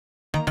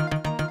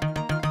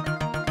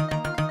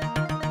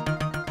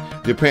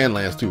Japan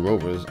lands 2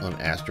 rovers on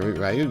Asteroid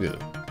Ryugu.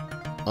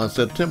 On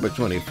September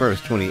 21,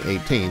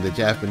 2018, the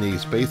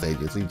Japanese space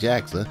agency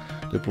JAXA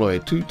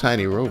deployed 2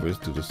 tiny rovers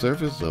to the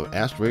surface of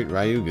Asteroid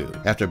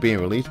Ryugu after being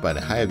released by the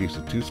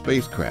Hayabusa 2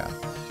 spacecraft.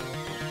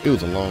 It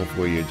was a long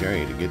 4-year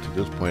journey to get to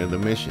this point of the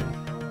mission.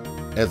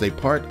 As a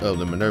part of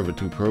the MINERVA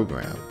II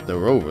program, the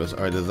rovers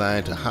are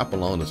designed to hop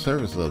along the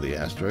surface of the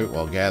asteroid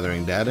while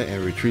gathering data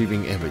and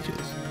retrieving images.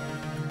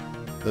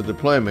 The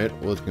deployment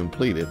was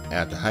completed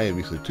after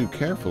Hayabusa 2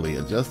 carefully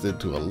adjusted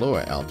to a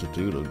lower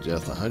altitude of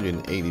just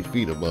 180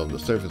 feet above the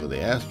surface of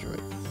the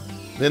asteroid.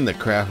 Then the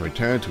craft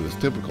returned to its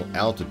typical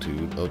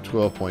altitude of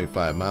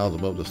 12.5 miles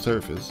above the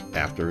surface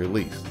after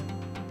release.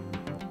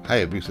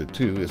 Hayabusa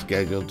 2 is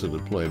scheduled to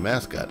deploy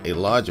Mascot, a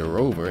larger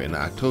rover, in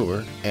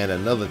October and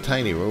another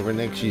tiny rover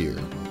next year.